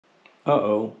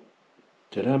Uh-oh,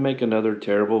 did I make another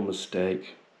terrible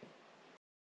mistake?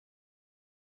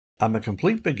 I'm a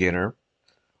complete beginner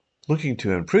looking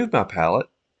to improve my palate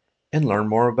and learn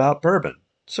more about bourbon.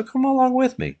 So come along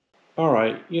with me. All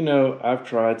right, I've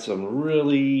tried some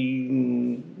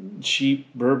really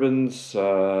cheap bourbons.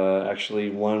 Actually,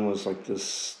 one was like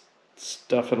this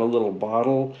stuff in a little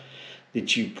bottle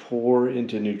that you pour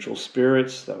into neutral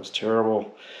spirits. That was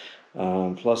terrible.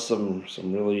 Plus some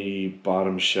really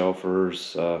bottom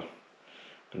shelfers,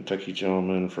 Kentucky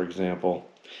Gentleman, for example.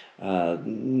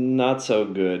 Not so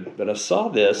good, but I saw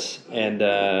this and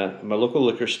my local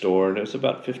liquor store, and it was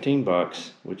about 15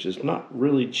 bucks, which is not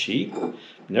really cheap.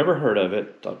 Never heard of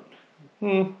it. Thought,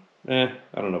 I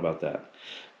don't know about that.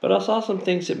 But I saw some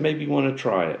things that made me want to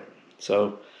try it.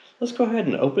 So let's go ahead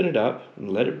and open it up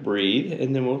and let it breathe,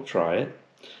 and then we'll try it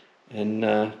and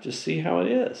just see how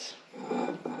it is.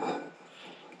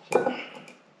 So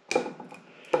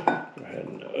go ahead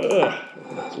and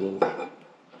that's a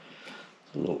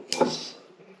little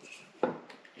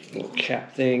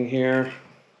cap thing here.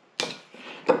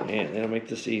 Man, that'll make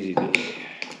this easy to do.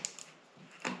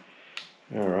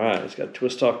 Alright, it's got a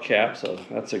twist off cap, so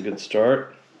that's a good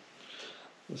start.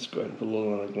 Let's go ahead and put a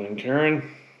little on the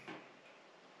Glencairn.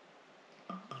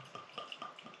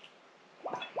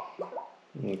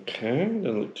 Okay,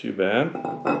 doesn't look too bad.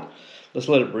 Let's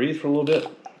let it breathe for a little bit.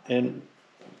 And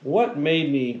what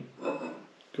made me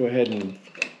go ahead and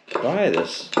buy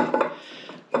this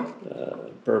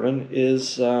bourbon is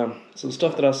some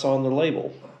stuff that I saw on the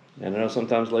label. And I know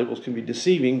sometimes labels can be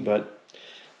deceiving, but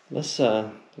let's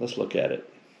look at it.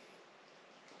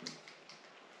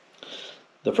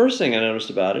 The first thing I noticed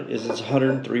about it is it's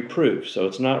 103 proof, so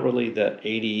it's not really that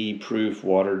 80 proof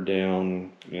watered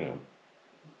down,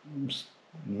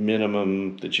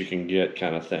 minimum that you can get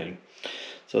kind of thing.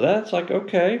 So that's like,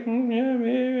 okay, yeah,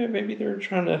 maybe they're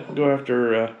trying to go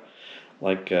after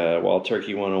Wild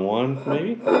Turkey 101,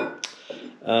 maybe.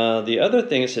 The other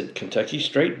thing is that Kentucky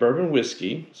Straight Bourbon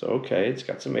Whiskey, so okay, it's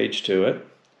got some age to it.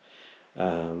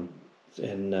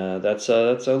 That's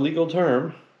a legal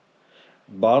term.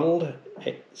 Bottled,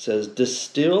 it says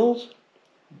distilled,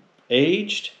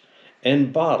 aged,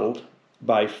 and bottled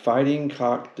by Fighting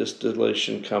Cock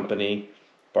Distillation Company,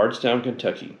 Bardstown,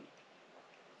 Kentucky.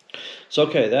 So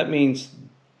okay, that means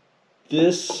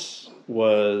this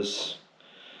was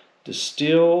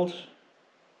distilled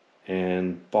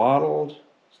and bottled,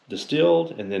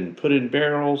 distilled and then put in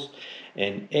barrels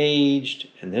and aged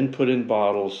and then put in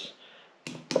bottles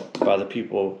by the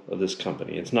people of this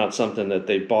company. It's not something that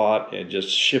they bought and just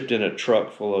shipped in a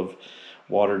truck full of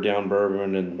watered down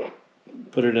bourbon and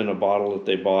put it in a bottle that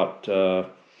they bought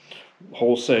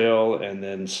wholesale and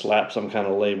then slapped some kind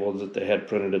of label that they had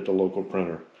printed at the local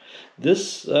printer.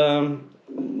 This,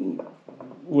 when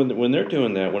they're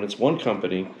doing that, when it's one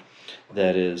company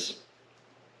that is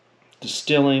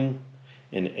distilling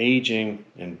and aging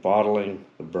and bottling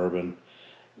the bourbon,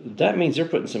 that means they're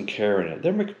putting some care in it.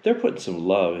 They're putting some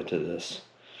love into this.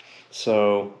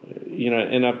 So,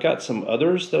 and I've got some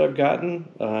others that I've gotten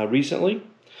recently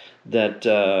that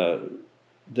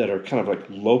that are kind of like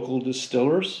local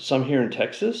distillers, some here in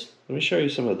Texas. Let me show you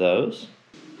some of those.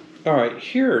 All right,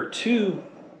 here are two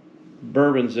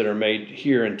bourbons that are made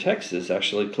here in Texas,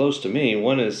 actually close to me.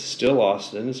 One is Still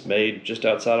Austin. It's made just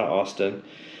outside of Austin.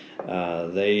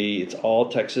 It's all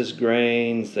Texas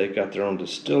grains. They've got their own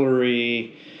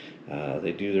distillery.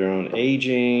 They do their own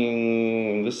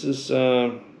aging. This is,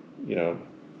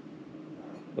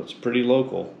 it's pretty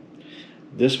local.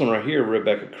 This one right here,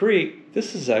 Rebecca Creek,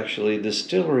 this is actually a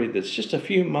distillery that's just a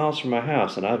few miles from my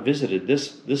house, and I visited this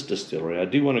distillery. I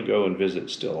do want to go and visit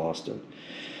Still Austin.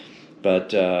 But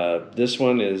this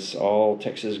one is all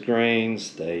Texas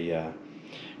grains. They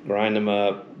grind them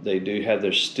up. They do have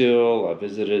their still. I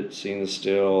visited, seen the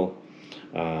still.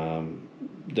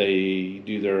 They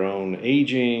do their own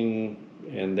aging,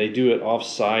 and they do it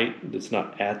off-site. It's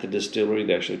not at the distillery.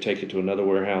 They actually take it to another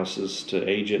warehouses to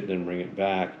age it and then bring it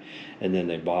back, and then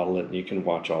they bottle it, and you can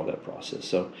watch all that process.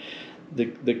 So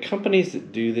the companies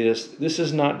that do this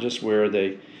is not just where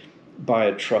they buy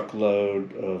a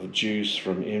truckload of juice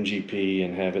from MGP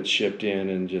and have it shipped in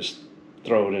and just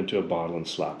throw it into a bottle and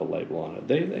slap a label on it.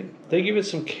 They give it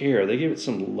some care. They give it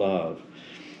some love,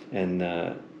 and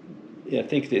I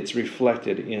think it's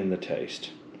reflected in the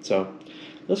taste. So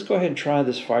let's go ahead and try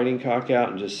this Fighting Cock out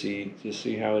and just see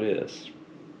how it is.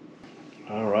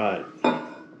 All right.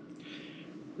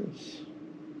 Let's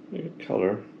make a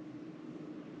color.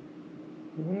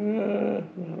 Not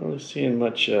really seeing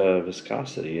much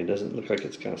viscosity. It doesn't look like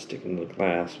it's kind of sticking to the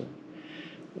glass. But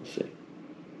we'll see.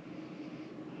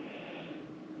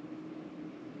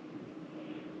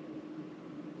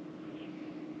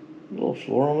 A little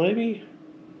floral, maybe.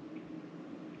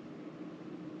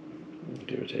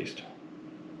 Give it a taste.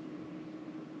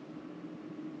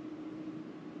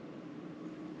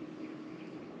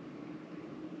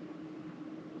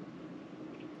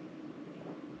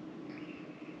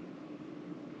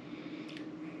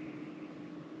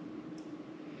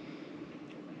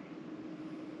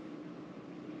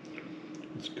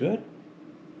 It's good.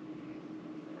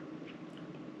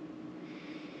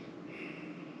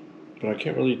 But I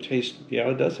can't really taste. Yeah,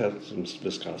 it does have some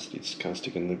viscosity. It's kind of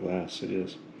sticking in the glass. It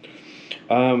is.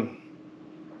 Um,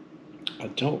 I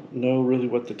don't know really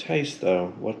what the taste though.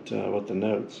 What the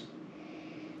notes?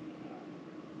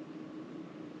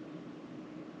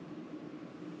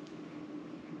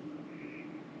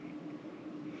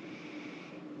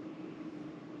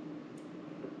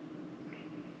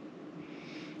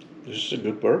 This is a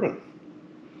good bourbon.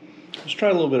 Let's try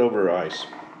a little bit over ice.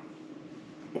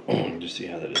 Just see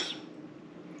how that is.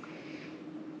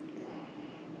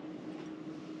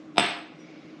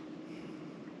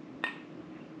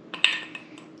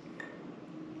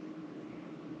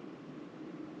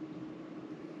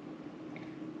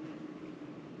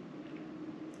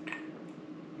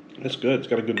 That's good. It's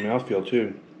got a good mouthfeel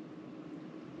too.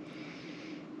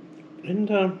 And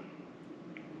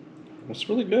that's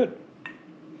really good.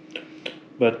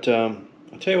 But I'll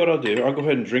tell you what I'll do. I'll go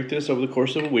ahead and drink this over the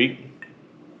course of a week.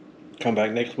 Come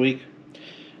back next week,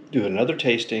 do another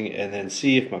tasting, and then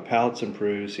see if my palate's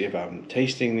improved, see if I'm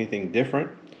tasting anything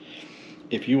different.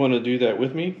 If you want to do that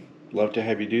with me, love to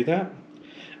have you do that.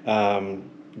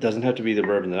 Doesn't have to be the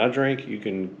bourbon that I drink. You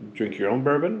can drink your own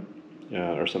bourbon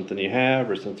or something you have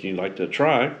or something you'd like to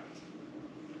try.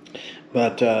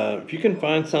 But if you can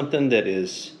find something that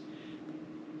is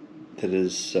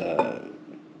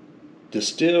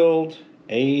distilled,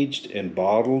 aged, and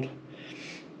bottled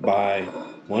by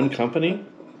one company,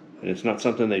 and it's not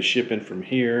something they ship in from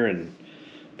here and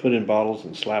put in bottles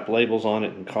and slap labels on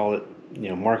it and call it,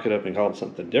 mark it up and call it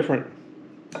something different,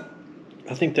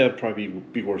 I think that would probably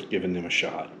be worth giving them a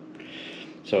shot.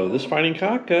 So this Fighting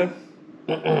Cock,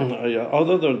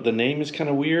 although the name is kind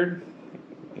of weird,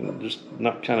 I'm just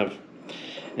not kind of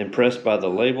impressed by the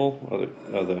label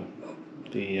or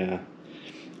the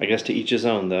I guess to each his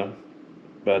own though.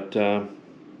 But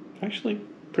actually,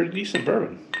 pretty decent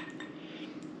bourbon.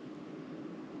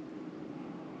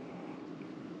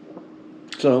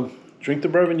 So drink the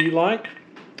bourbon you like,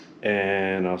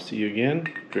 and I'll see you again.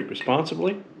 Drink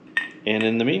responsibly, and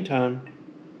in the meantime,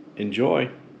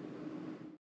 enjoy.